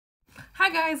Hi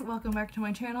guys, welcome back to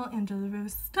my channel, Angela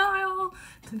Style.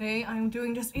 Today I'm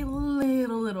doing just a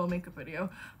little makeup video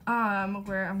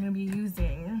where I'm going to be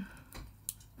using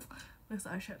this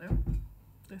eyeshadow.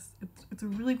 It's a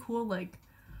really cool like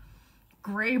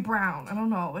gray brown. I don't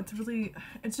know,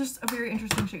 it's just a very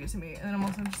interesting shade to me. And then I'm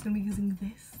also just going to be using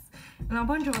this and a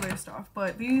bunch of other stuff,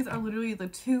 but these are literally the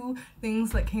two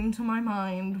things that came to my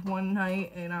mind one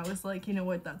night and I was like, you know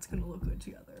what, that's going to look good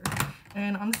together.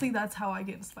 And honestly, that's how I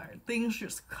get inspired. Things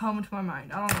just come to my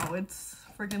mind. I don't know, it's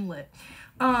freaking lit.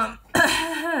 I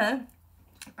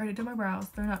already did my brows.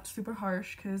 They're not super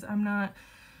harsh because I'm not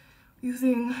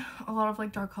using a lot of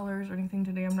like dark colors or anything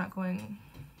today. I'm not going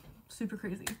super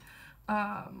crazy.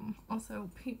 Also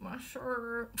paint my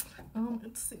shirt.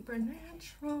 It's super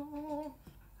natural.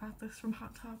 Got this from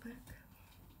Hot Topic.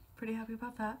 Pretty happy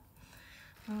about that.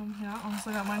 Yeah,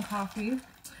 also got my coffee.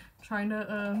 Trying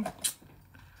to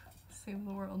save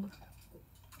the world.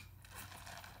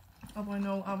 Although I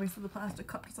know obviously the plastic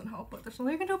cup doesn't help, but there's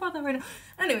nothing you can do about that right now.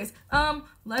 Anyways,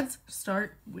 let's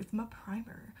start with my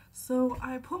primer. So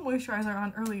I put moisturizer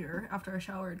on earlier after I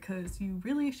showered because you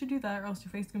really should do that or else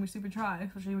your face is gonna be super dry,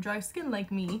 especially with dry skin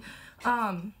like me.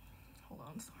 Hold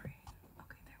on, sorry.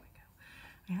 Okay, there we go.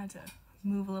 I had to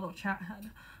move a little chat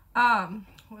head.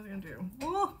 What was I gonna do?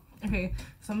 Oh, okay,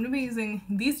 so I'm gonna be using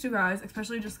these two guys,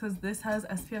 especially just because this has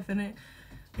SPF in it.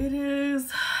 It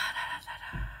is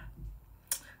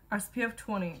SPF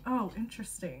 20. Oh,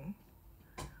 interesting.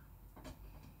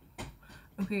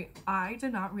 Okay, I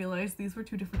did not realize these were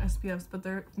two different SPFs, but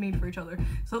they're made for each other.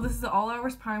 So this is the All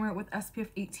Hours Primer with SPF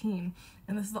 18,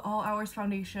 and this is the All Hours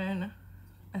Foundation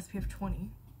SPF 20.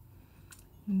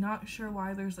 Not sure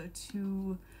why there's a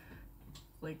 2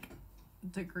 like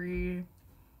degree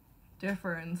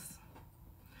difference.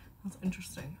 That's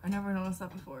interesting. I never noticed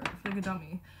that before. I feel like a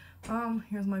dummy.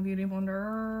 Here's my beauty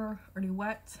blender, already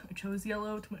wet. I chose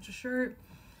yellow to match a shirt.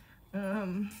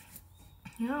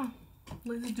 Yeah,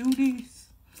 let's do this.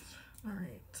 All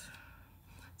right,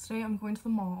 today I'm going to the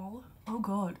mall. Oh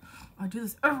god, I do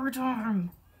this every time.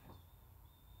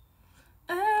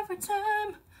 Every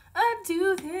time I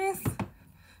do this, it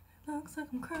looks like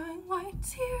I'm crying white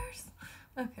tears.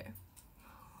 Okay.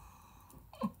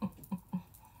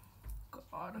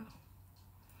 God.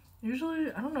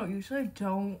 Usually, I don't know, usually I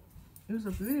don't use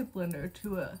a beauty blender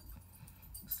to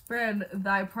spread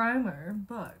thy primer,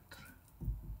 but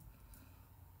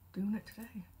doing it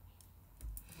today.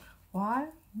 Why?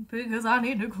 Because I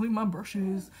need to clean my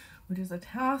brushes, which is a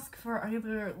task for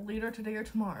either later today or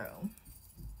tomorrow.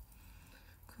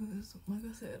 Because, like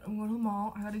I said, I'm going to the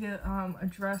mall. I gotta get a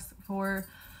dress for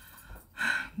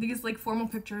these like formal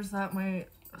pictures that my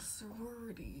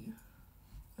sorority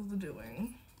is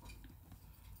doing.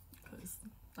 Because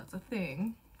that's a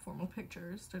thing. Formal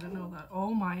pictures. Didn't know that.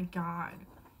 Oh my god.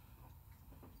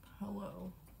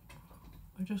 Hello.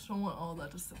 I just don't want all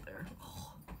that to sit there. Oh.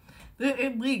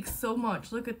 It leaks so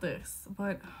much. Look at this.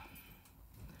 But they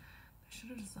should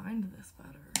have designed this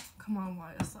better. Come on,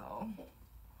 YSL.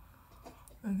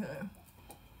 Okay.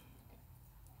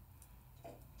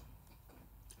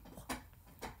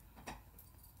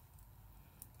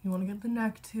 You want to get the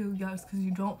neck too, yes, because you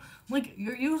don't, like,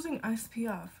 you're using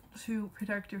SPF to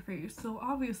protect your face. So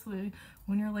obviously,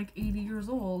 when you're like 80 years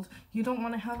old, you don't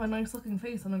want to have a nice looking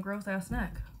face and a gross ass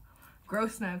neck.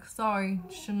 Gross neck, sorry,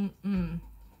 shouldn't,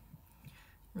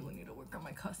 Really need to work on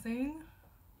my cussing.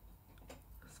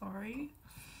 Sorry,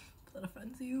 if that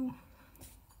offends you.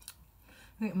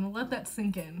 Okay, I'm gonna let that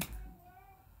sink in.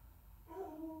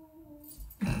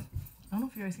 I don't know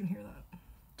if you guys can hear that.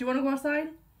 Do you want to go outside?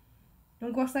 You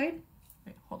want to go outside?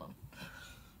 Wait, hold on.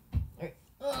 Alright.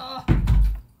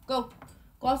 Go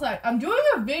outside. I'm doing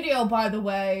a video, by the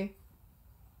way.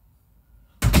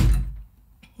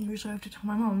 Usually I have to tell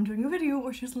my mom I'm doing a video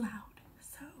or she's loud.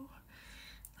 So,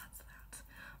 that's that.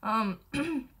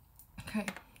 Okay,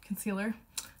 concealer.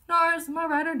 NARS, my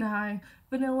ride or die.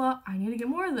 Vanilla, I need to get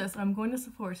more of this. I'm going to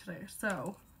Sephora today,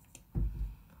 so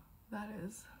that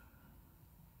is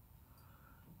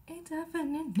a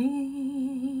definite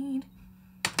need.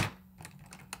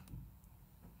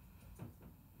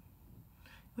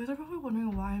 You guys are probably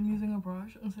wondering why I'm using a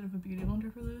brush instead of a beauty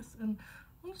blender for this, and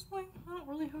honestly, I don't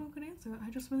really have a good answer. I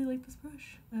just really like this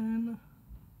brush, and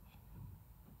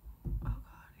oh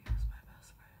god, here's my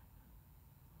best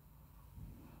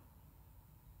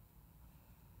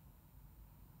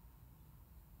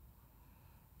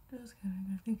friend. Just kidding,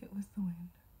 I think it was the wind.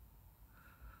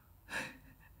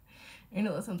 I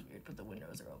know that sounds weird, but the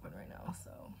windows are open right now,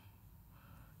 so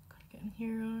gotta get in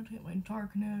here to get my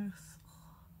darkness.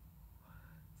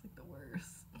 It's like the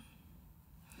worst.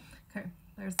 Okay,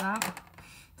 there's that.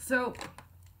 So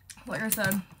like I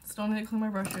said, still need to clean my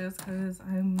brushes because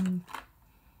I've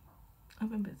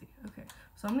been busy. Okay,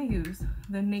 so I'm gonna use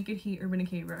the Naked Heat Urban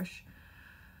Decay brush.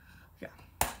 Yeah,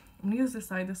 I'm gonna use this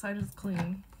side. This side is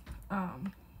clean.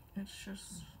 It's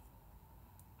just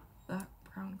that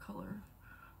brown color.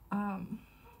 Yeah.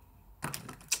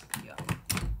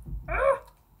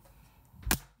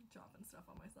 Dropping stuff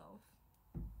on myself.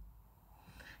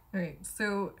 Alright,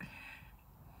 so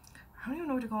I don't even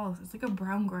know what to call this. It's like a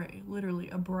brown gray. Literally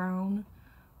a brown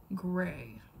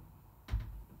gray.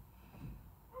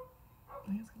 I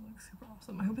think it's gonna look super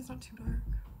awesome. I hope it's not too dark.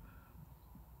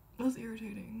 That's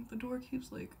irritating. The door keeps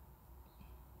like...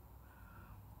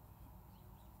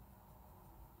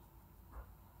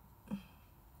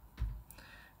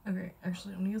 Okay,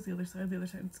 actually I'm gonna use the other side. The other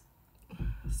side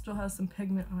still has some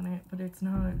pigment on it, but it's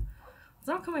not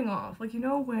coming off. Like, you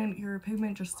know when your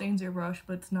pigment just stains your brush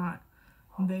but it's not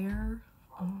there?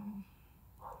 Oh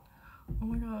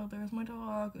my god, there's my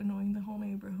dog annoying the whole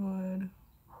neighborhood.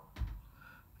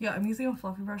 Yeah, I'm using a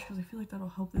fluffy brush because I feel like that'll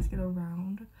help this get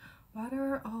around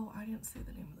better. Oh, I didn't say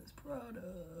the name of this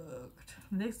product.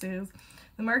 This is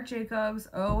the Marc Jacobs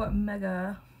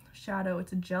Mega Shadow.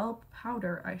 It's a gel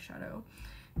powder eyeshadow.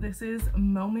 This is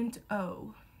Moment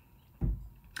O.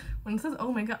 When it says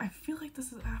oh my god, I feel like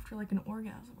this is after like an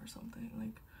orgasm or something.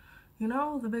 Like, you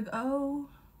know, the big O?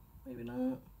 Maybe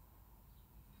not.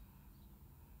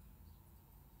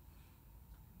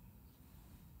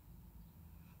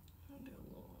 I'll do a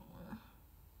little more.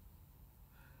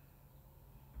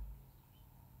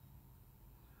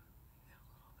 Get a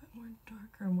little bit more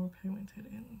darker, more pigmented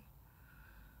in.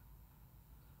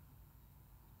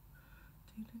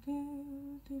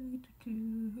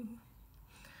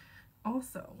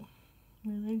 Also,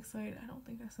 I'm really excited. I don't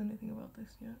think I said anything about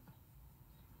this yet.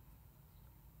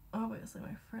 Obviously,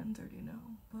 my friends already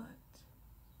know, but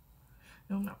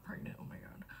no, I'm not pregnant. Oh my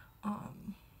god.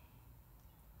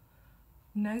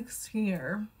 Next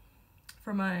year,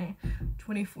 for my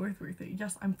 24th birthday,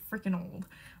 yes, I'm freaking old.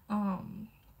 I'm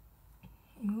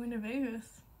going to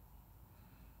Vegas.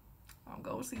 I'll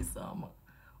go see some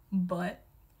butt,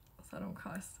 so I don't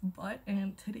cuss, butt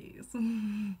and titties.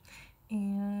 And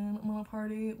I'm gonna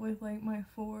party with like my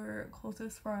 4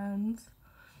 closest friends.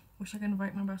 Wish I could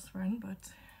invite my best friend,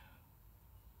 but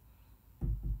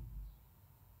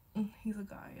he's a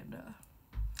guy and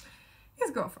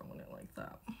his girlfriend wouldn't like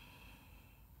that.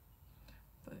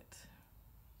 But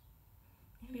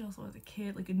and he also has a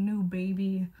kid, like a new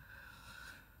baby.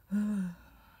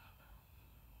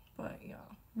 But yeah,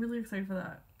 really excited for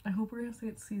that. I hope we're gonna stay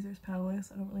at Caesar's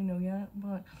Palace. I don't really know yet,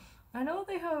 but I know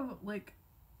they have like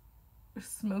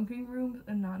smoking rooms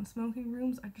and non-smoking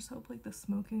rooms. I just hope like the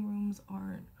smoking rooms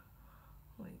aren't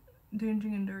like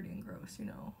dingy and dirty and gross, you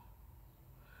know.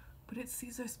 But it's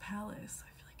Caesar's Palace.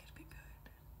 I feel like it'd be good.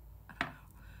 I don't know.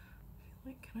 I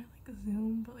feel like, can I like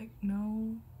zoom? But like,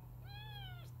 no. I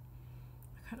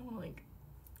kind of want to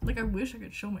like I wish I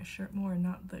could show my shirt more and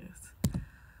not this.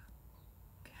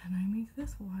 Can I make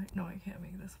this wide? No, I can't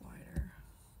make this wider.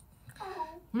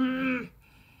 Oh.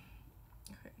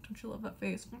 Okay, don't you love that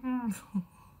face? Yeah,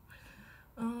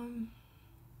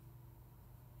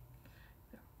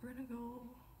 we're gonna go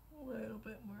a little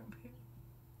bit more up here.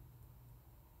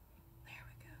 There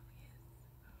we go, yes.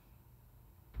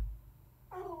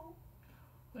 Oh.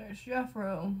 There's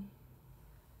Jeffro.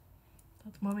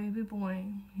 That's my baby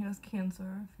boy. He has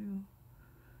cancer. If you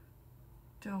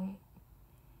don't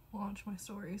watch my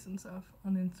stories and stuff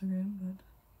on Instagram, but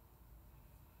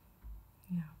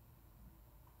yeah.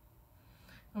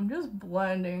 I'm just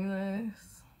blending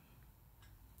this.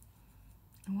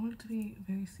 I want it to be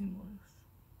very seamless.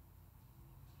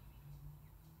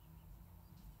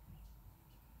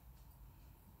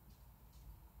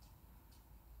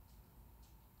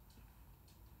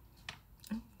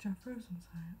 Oh, Jeffro's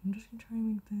inside. I'm just gonna try and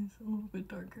make this a little bit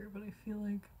darker, but I feel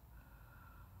like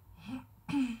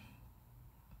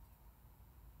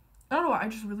I don't know why, I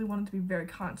just really want it to be very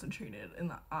concentrated in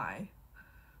the eye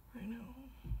right now.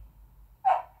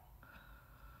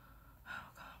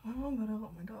 My mom better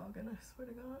let my dog in, I swear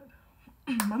to God.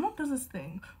 My mom does this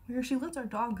thing where she lets our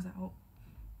dogs out.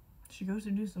 She goes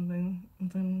to do something, and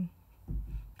then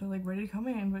they're like ready to come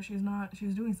in, but she's not,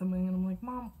 she's doing something, and I'm like,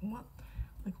 Mom, what?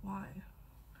 Like, why?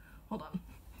 Hold on.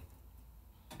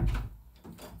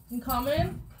 You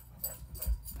coming?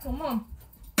 Come on.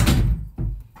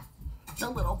 The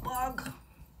little bug.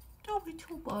 Don't be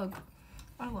too bug.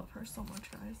 I love her so much,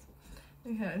 guys.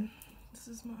 Okay, this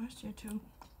is my shit too.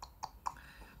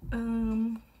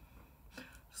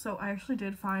 So I actually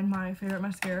did find my favorite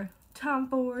mascara. Tom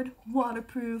Ford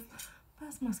Waterproof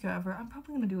best mascara ever. I'm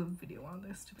probably gonna do a video on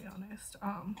this, to be honest.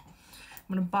 I'm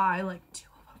gonna buy like 2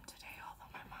 of them today,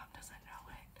 although my mom doesn't know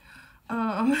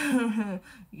it.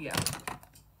 Yeah.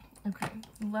 Okay,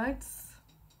 let's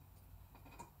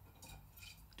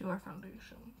do our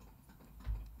foundation.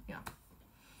 Yeah.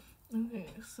 Okay,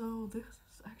 so this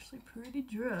is actually pretty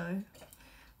dry.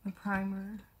 The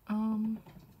primer.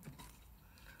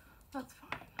 That's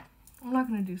fine. I'm not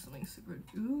gonna do something super.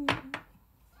 Ooh.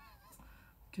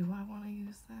 Do I want to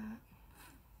use that?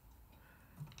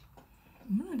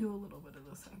 I'm gonna do a little bit of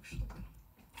this actually.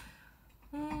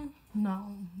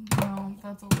 No,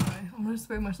 that's a lie. I'm gonna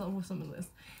spray myself with some of this.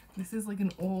 This is like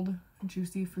an old,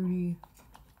 juicy, fruity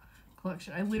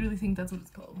collection. I literally think that's what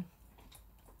it's called.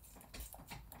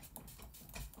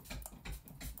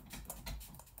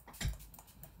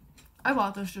 I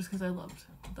bought this just because I loved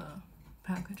the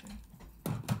packaging.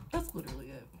 That's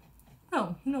literally it.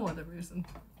 No other reason.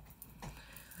 Okay,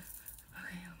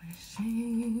 let me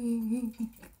shake.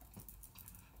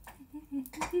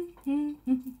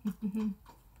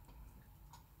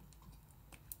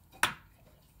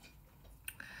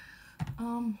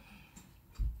 Oh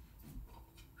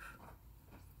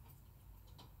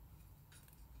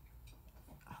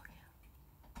yeah.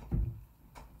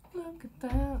 Look at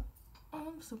that.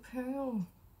 I'm so pale.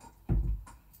 I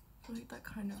feel like that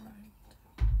kind of rhymed.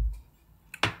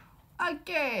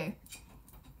 Okay.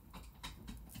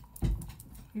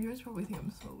 You guys probably think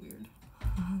I'm so weird.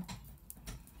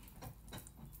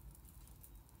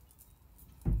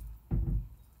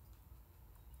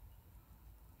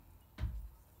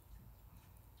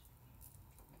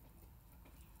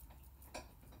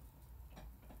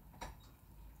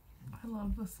 I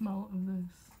love the smell of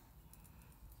this.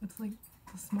 It's like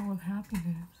the smell of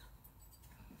happiness.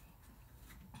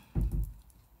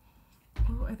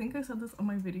 Oh, I think I said this on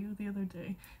my video the other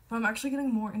day, but I'm actually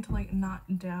getting more into like not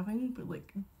dabbing, but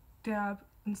like dab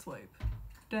and swipe.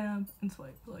 Dab and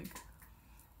swipe. Like,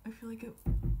 I feel like it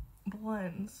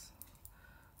blends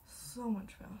so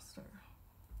much faster.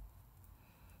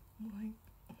 Like,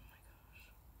 oh my gosh.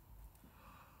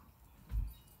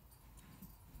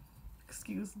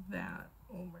 Excuse that.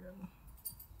 Oh my god.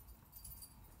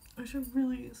 I should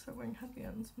really start wearing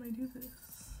headbands when I do this.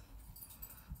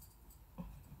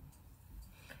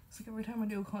 It's like every time I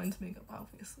do a client's makeup,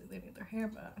 obviously they need their hair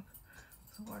back.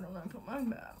 So why don't I put mine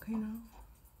back, you know?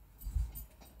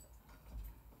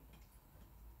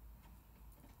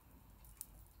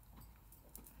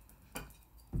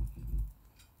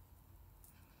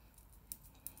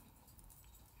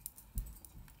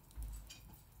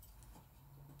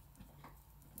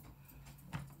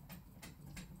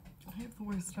 I have the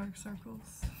worst dark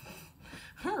circles.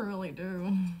 I really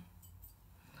do.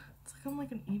 It's like I'm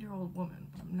like an 8-year-old woman,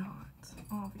 but I'm not,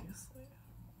 obviously.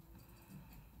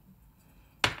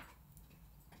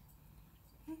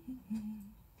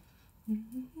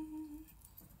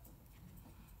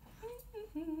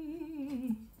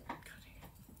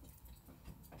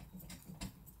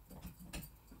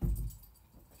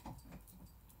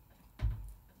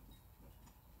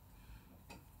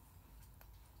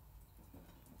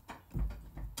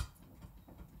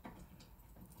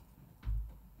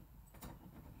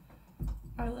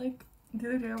 I like, the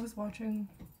other day I was watching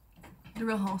The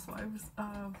Real Housewives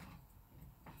of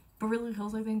Beverly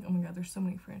Hills, I think. Oh my god, there's so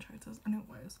many franchises.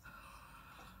 Anyways,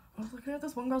 I was looking at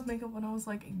this one girl's makeup and I was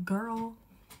like, girl,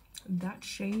 that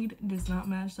shade does not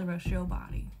match the rest of your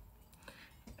body.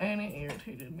 And it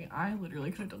irritated me. I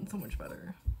literally could have done so much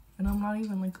better. And I'm not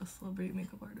even like a celebrity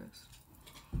makeup artist.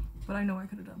 But I know I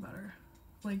could have done better.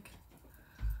 Like,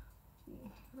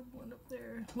 put a blend up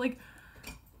there. Like,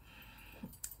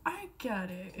 I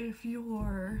get it if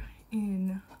you're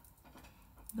in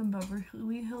the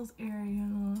Beverly Hills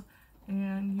area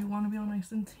and you want to be all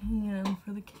nice and tan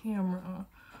for the camera,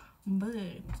 but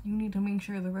you need to make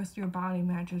sure the rest of your body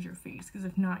matches your face, because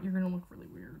if not, you're gonna look really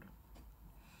weird.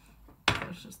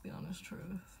 That's just the honest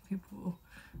truth. People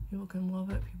can love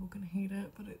it, people can hate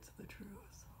it, but it's the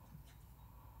truth.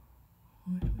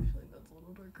 I feel like that's a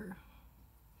little darker.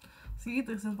 See,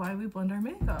 this is why we blend our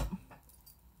makeup.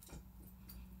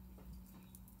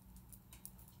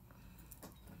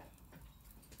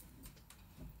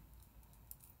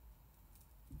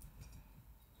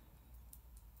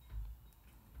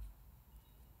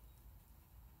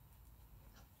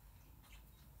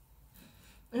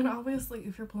 And obviously,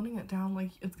 if you're blending it down,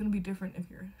 like, it's gonna be different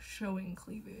if you're showing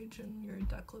cleavage and your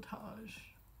décolletage.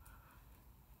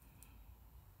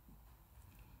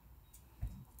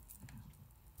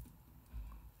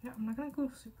 Yeah, I'm not gonna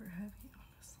go super heavy,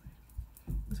 honestly.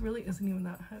 This really isn't even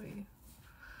that heavy.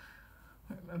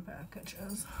 Alright, my back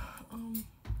itches.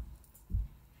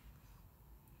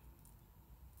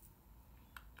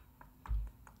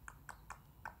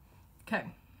 Okay.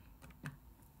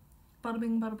 Bada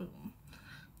bing, bada boom.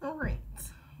 Alright.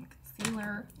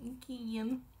 Concealer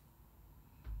again.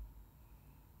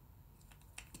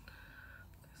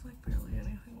 There's like barely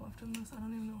anything left in this. I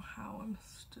don't even know how I'm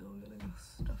still getting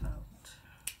stuff out.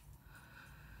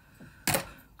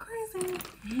 Crazy.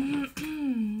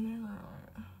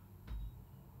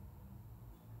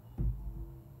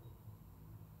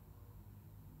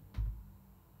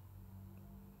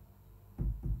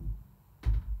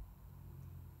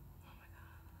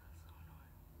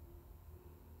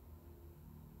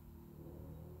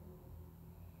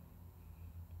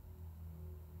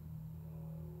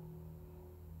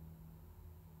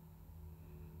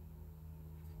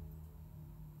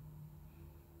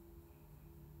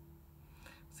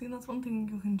 See, that's one thing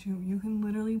you can do. You can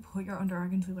literally put your under eye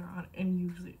concealer on and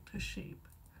use it to shape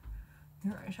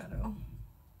your eyeshadow.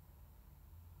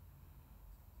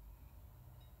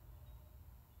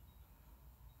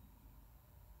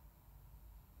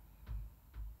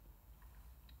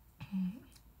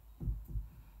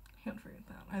 Can't forget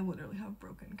that. I literally have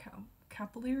broken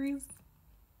capillaries.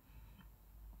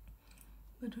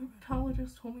 The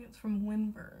dermatologist told me it's from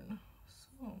windburn.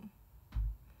 So,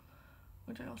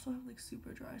 which I also have like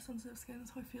super dry sensitive skin,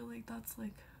 so I feel like that's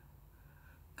like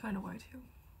kind of why too.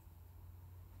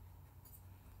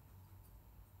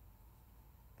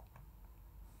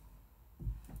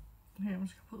 Okay, I'm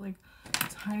just gonna put like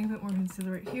a tiny bit more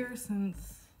concealer right here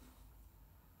since...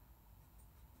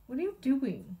 What are you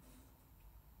doing?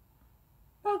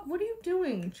 Bug, what are you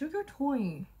doing? Chew your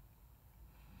toy.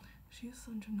 She is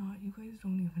such a nut, you guys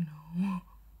don't even know.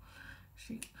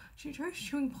 She tries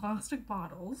chewing plastic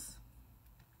bottles,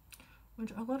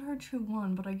 which I let her chew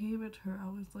one, but I gave it to her. I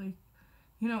was like,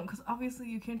 you know, because obviously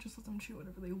you can't just let them chew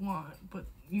whatever they want, but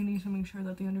you need to make sure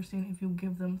that they understand if you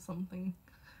give them something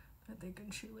that they can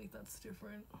chew, like that's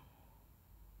different.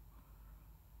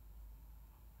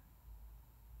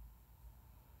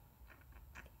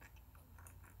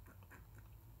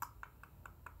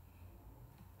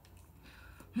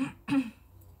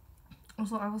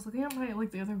 Also, I was looking at my,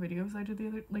 like, the other videos I did the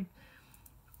other, like,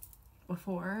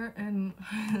 before, and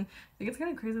I think it's kind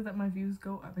of crazy that my views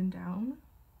go up and down.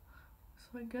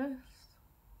 So I guess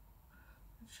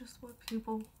it's just what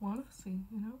people want to see,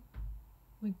 you know?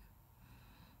 Like,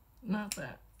 not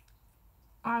that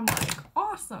I'm, like,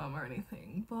 awesome or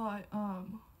anything, but,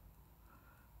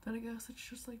 that I guess it's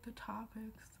just, like, the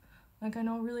topics. Like, I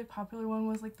know a really popular one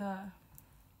was, like,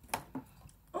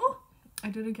 I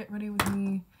did a Get Ready With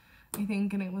Me, I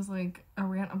think, and it was like a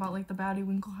rant about like the baddie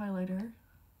winkle highlighter,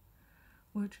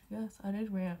 which yes, I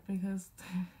did rant because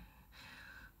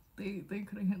they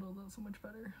could have handled that so much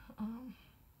better.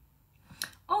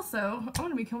 Also, I'm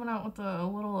gonna be coming out with a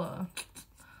little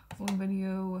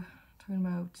video talking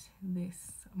about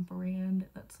this brand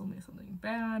that sold me something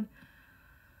bad.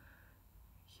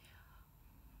 Yeah,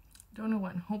 don't know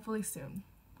when, hopefully soon,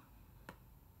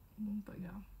 but yeah.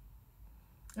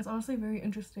 It's honestly very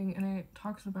interesting, and it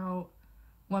talks about,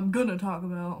 well, I'm gonna talk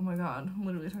about, oh my god, I'm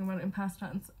literally talking about it in past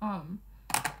tense,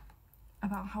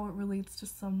 about how it relates to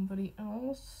somebody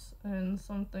else and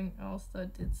something else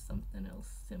that did something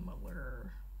else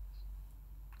similar.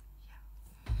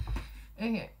 Yeah.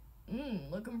 Okay.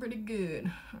 Looking pretty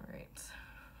good. Alright.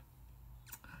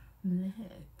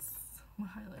 Let's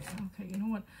highlight. Okay, you know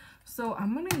what? So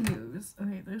I'm gonna use,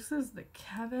 okay, this is the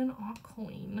Kevin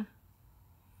Aucoin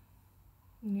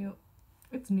Neil,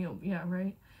 it's Neil, yeah,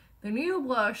 right? The Neil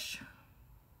Blush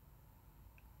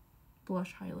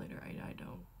highlighter, I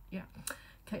don't, yeah.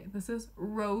 Okay, this is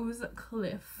Rose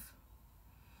Cliff.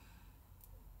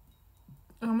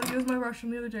 I'm gonna use my brush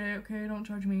from the other day, okay? Don't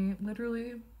judge me.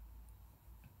 Literally,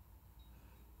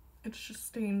 it's just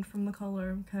stained from the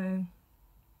color, okay?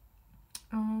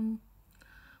 I'm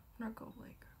gonna go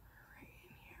like right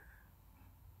in here.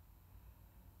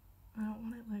 I don't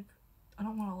want it like, I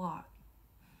don't want a lot.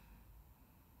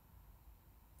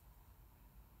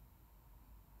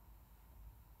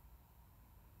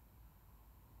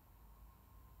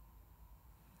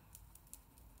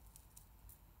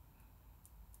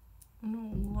 I'm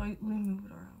gonna lightly move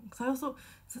it around. Because I also,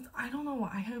 since I don't know,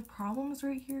 I have problems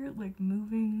right here, like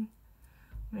moving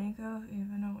makeup,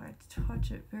 even though I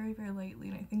touch it very, very lightly.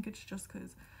 And I think it's just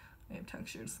because I have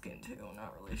textured skin too. I'm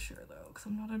not really sure though, because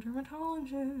I'm not a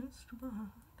dermatologist, but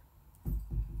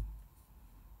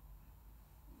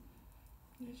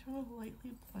you just want to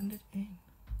lightly blend it in.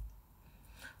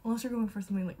 Unless you're going for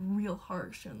something like real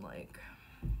harsh and like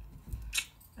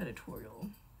editorial.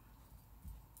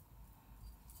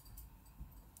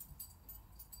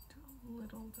 Do a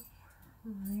little bit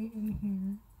more right in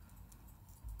here.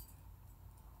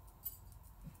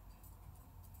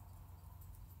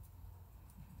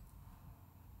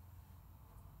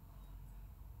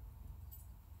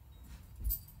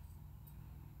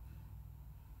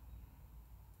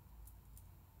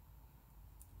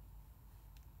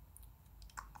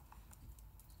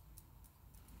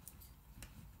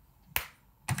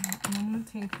 I'm gonna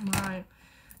take my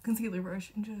concealer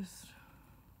brush and just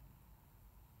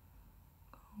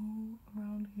go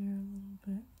around here a little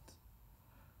bit,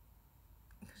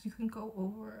 because you can go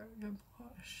over your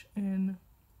blush, and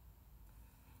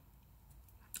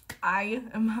I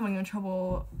am having a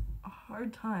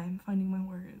hard time finding my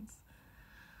words.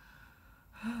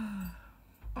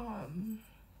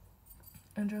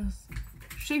 And just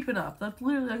shape it up. That's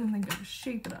literally all I can think of.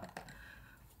 Shape it up.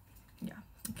 Yeah.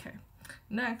 Okay.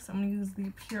 Next, I'm gonna use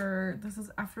the Pure. This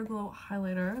is Afterglow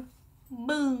highlighter.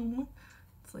 Boom.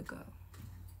 It's like a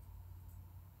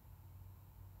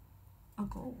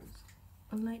gold,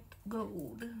 a light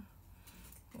gold.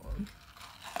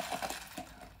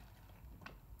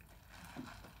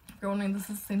 Girl, name, this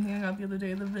is the same thing I got the other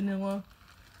day. The vanilla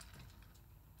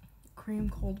cream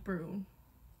cold brew.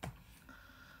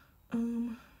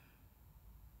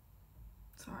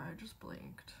 Sorry, I just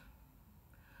blinked.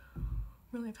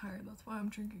 Really tired, that's why I'm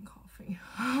drinking coffee.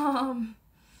 Let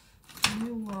me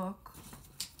look.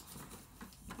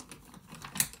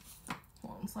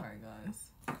 Hold on, sorry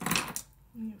guys. Let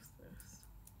me use this.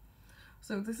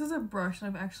 So this is a brush that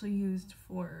I've actually used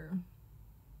for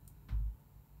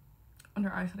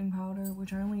under eye setting powder,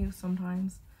 which I only use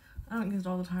sometimes. I don't use it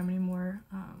all the time anymore.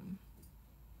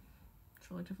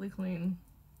 It's relatively clean.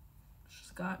 It's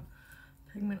just got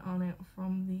pigment on it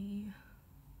from the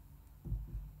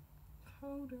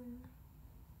powder.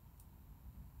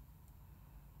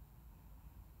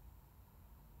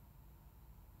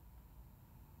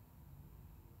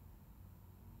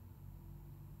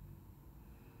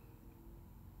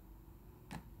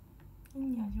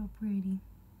 And yeah, so pretty.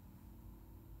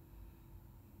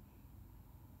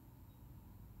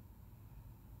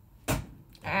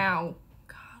 Ow.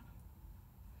 God.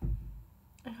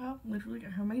 I have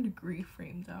my degree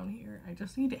frame down here. I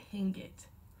just need to hang it.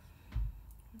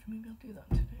 Which maybe I'll do that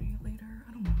today, later.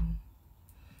 I don't know.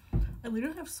 I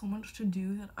literally have so much to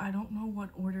do that I don't know what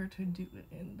order to do it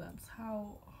in. That's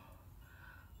how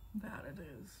bad it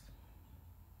is.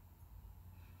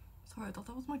 Sorry, I thought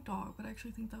that was my dog, but I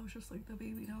actually think that was just like the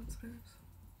baby downstairs.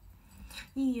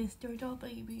 Yes, our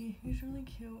baby. He's really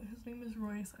cute. His name is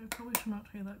Royce. I probably should not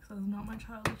tell you that because that's not my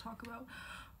child to talk about.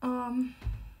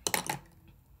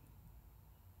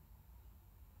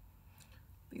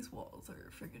 These walls are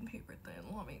freaking paper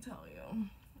thin, let me tell you.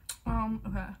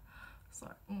 Okay.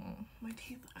 Sorry. My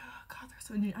teeth. Oh, God, they're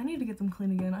so. I need to get them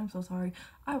clean again. I'm so sorry.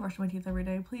 I brush my teeth every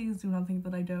day. Please do not think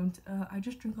that I don't. I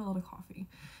just drink a lot of coffee,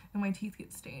 and my teeth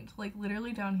get stained. Like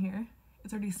literally down here,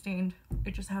 it's already stained.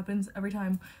 It just happens every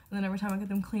time, and then every time I get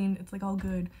them cleaned, it's like all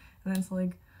good. And then it's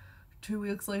like 2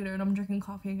 weeks later, and I'm drinking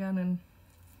coffee again, and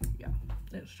yeah,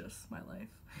 it's just my life.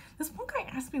 This one guy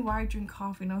asked me why I drink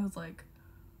coffee, and I was like,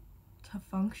 to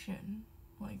function.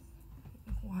 Like,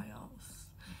 why else?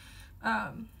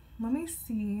 Let me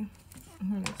see.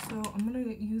 So I'm gonna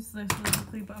use this really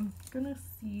quickly, but I'm gonna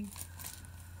see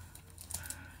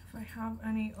if I have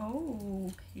any.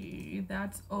 Oh, okay,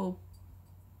 that's okay,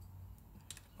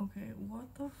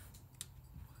 what the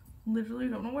literally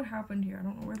don't know what happened here. I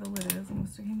don't know where the lid is. It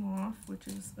must have came off, which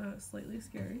is slightly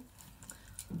scary.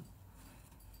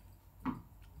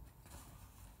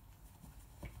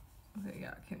 Okay,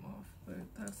 yeah, it came off, but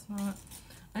that's not.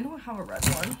 I know I have a red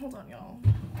one. Hold on, y'all.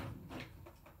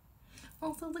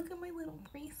 Also, look at my little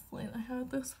bracelet. I had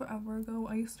this forever ago.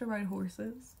 I used to ride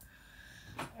horses.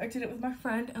 I did it with my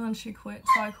friend, and then she quit,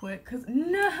 so I quit. Cause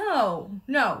no,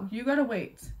 you gotta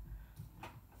wait.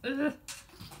 Ugh.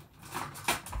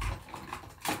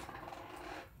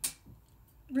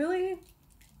 Really?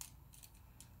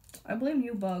 I blame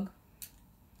you, bug.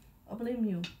 I blame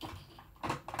you.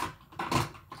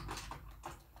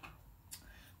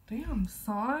 Damn,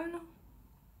 son.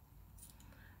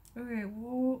 Okay,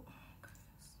 well,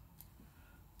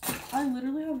 I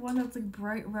literally have one that's like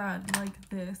bright red like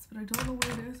this, but I don't know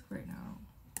where it is right now.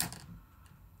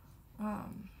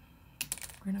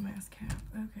 We're gonna mask cap.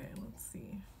 Okay, let's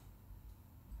see.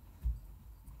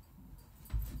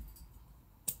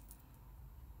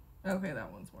 Okay,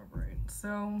 that one's more bright.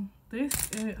 So this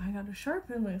is, I gotta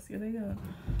sharpen this. Yeah, they go.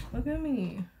 Look at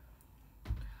me.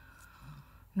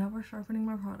 Never sharpening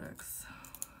my products.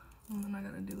 And then I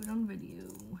gotta do it on video.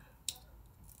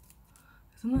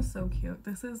 Isn't this so cute?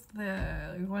 This is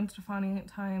the Gwen Stefani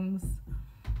times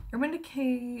Urban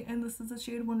Decay, and this is the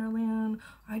shade Wonderland.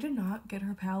 I did not get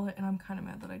her palette, and I'm kind of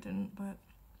mad that I didn't, but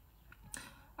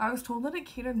I was told that it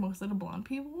catered mostly to blonde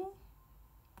people,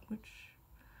 which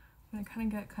I kind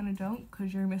of get, kind of don't,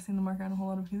 because you're missing the mark on a whole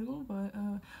lot of people, but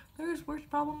there's worse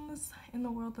problems in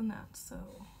the world than that, so.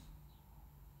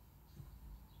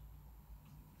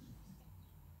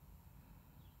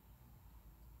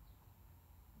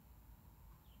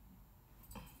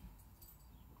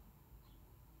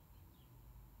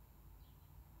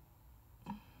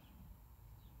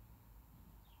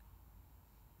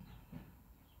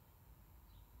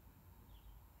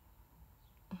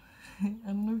 I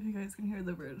don't know if you guys can hear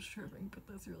the birds chirping, but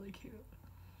that's really cute.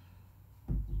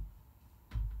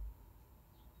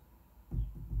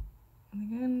 And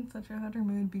again, such a better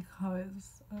mood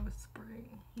because of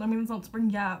spring. I mean, it's not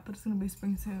spring yet, but it's gonna be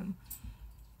spring soon.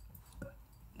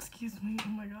 Excuse me, oh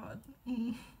my god.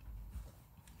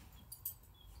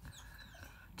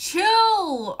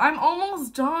 Chill! I'm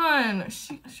almost done!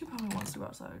 She probably wants to go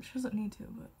outside. She doesn't need to,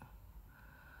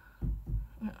 but...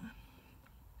 yeah.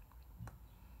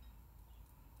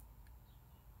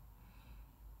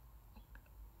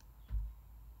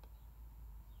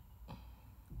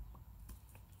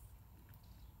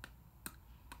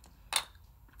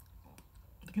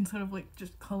 Like, instead of like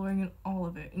just coloring in all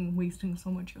of it and wasting so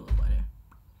much yellow liner,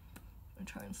 I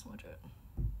try and smudge it.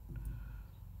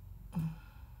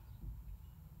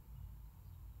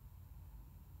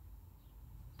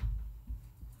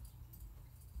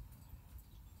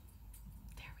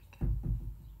 There we go.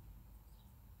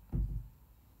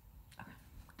 Okay.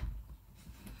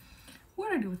 What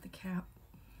do I do with the cap?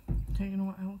 Okay, you know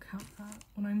what? I will cap that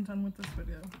when I'm done with this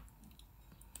video.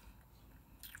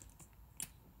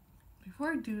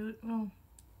 Before I do it, well,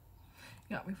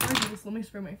 yeah, before I do this, let me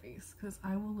spray my face, because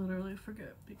I will literally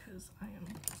forget, because I am,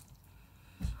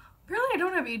 apparently I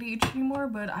don't have ADHD anymore,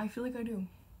 but I feel like I do.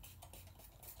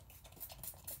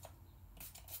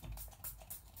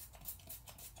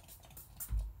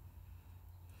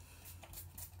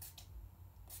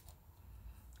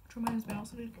 Which reminds me, I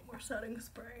also need to get more setting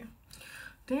spray.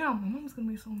 Damn, my mom's gonna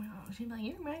be so mad. She's like,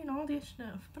 you're writing all this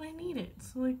stuff, but I need it,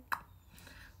 so like,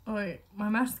 oh wait, my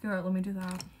mascara, let me do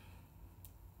that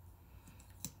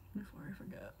before I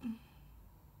forget. So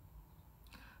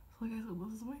like I said,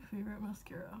 this is my favorite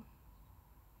mascara.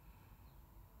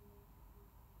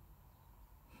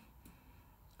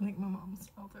 I think my mom's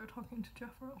out there talking to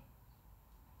Jeffro.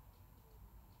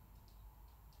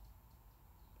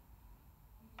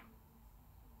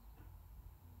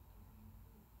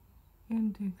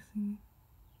 And Dixie.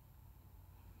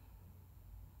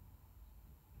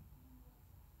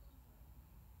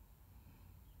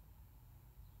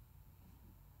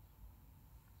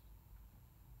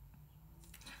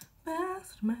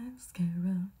 Best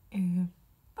mascara ever.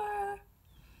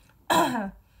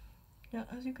 Yeah,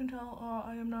 as you can tell,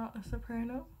 I am not a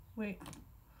soprano. Wait.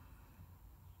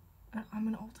 I'm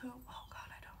an alto? Oh god,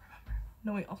 I don't remember.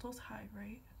 No, wait, alto's high,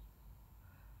 right?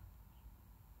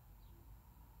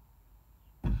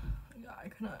 Yeah, I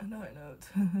cannot hit high notes.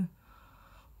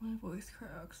 My voice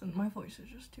cracks, and my voice is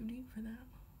just too deep for that.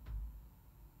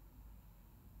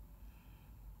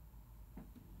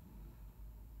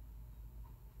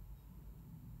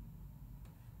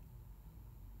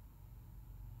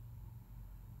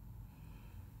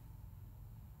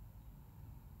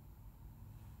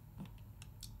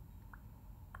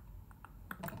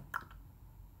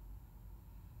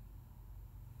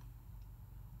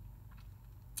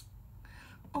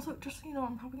 Also, just so you know,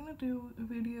 I'm probably gonna do a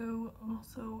video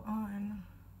also on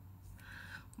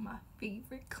my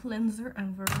favorite cleanser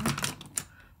ever.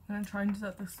 And I'm trying to do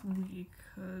that this week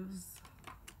because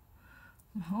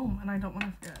I'm home and I don't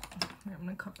want to forget. Okay, I'm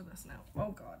gonna cover this now.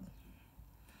 Oh god.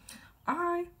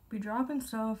 I be dropping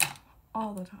stuff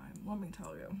all the time, let me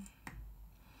tell you.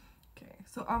 Okay,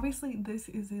 so obviously this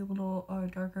is a little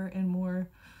darker and more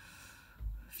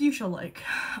fuchsia-like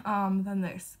than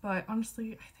this, but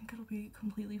honestly I think it'll be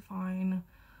completely fine.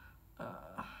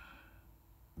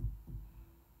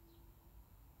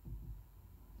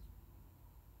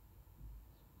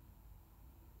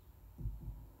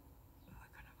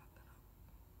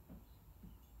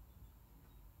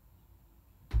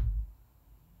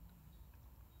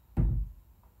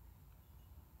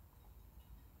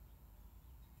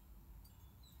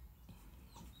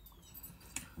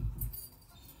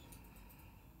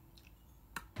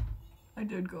 I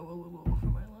did go a little for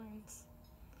my lines.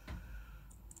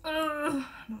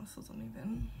 No, this wasn't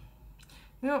even.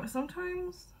 You know,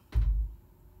 sometimes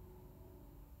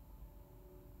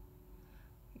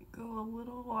you go a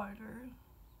little wider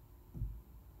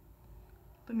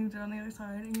than you did on the other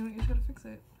side, and you know what, you just gotta fix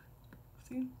it.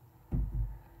 See?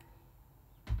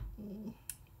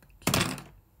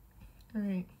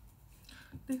 Alright.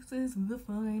 This is the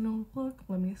final look.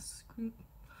 Let me screw.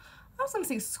 I was gonna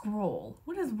say scroll.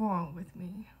 What is wrong with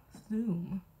me?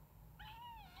 Zoom.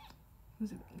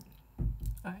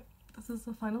 Alright, this is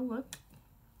the final look.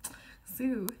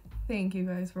 So, thank you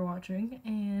guys for watching,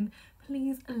 and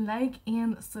please like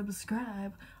and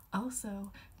subscribe.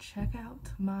 Also, check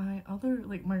out my other,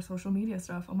 like, my social media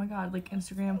stuff. Oh my god, like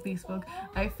Instagram, Facebook.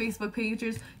 I have Facebook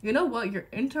pages. You know what? You're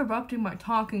interrupting my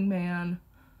talking, man.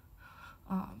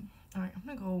 Alright, I'm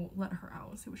gonna go let her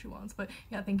out and see what she wants. But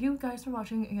yeah, thank you guys for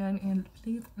watching again, and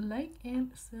please like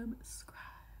and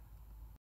subscribe.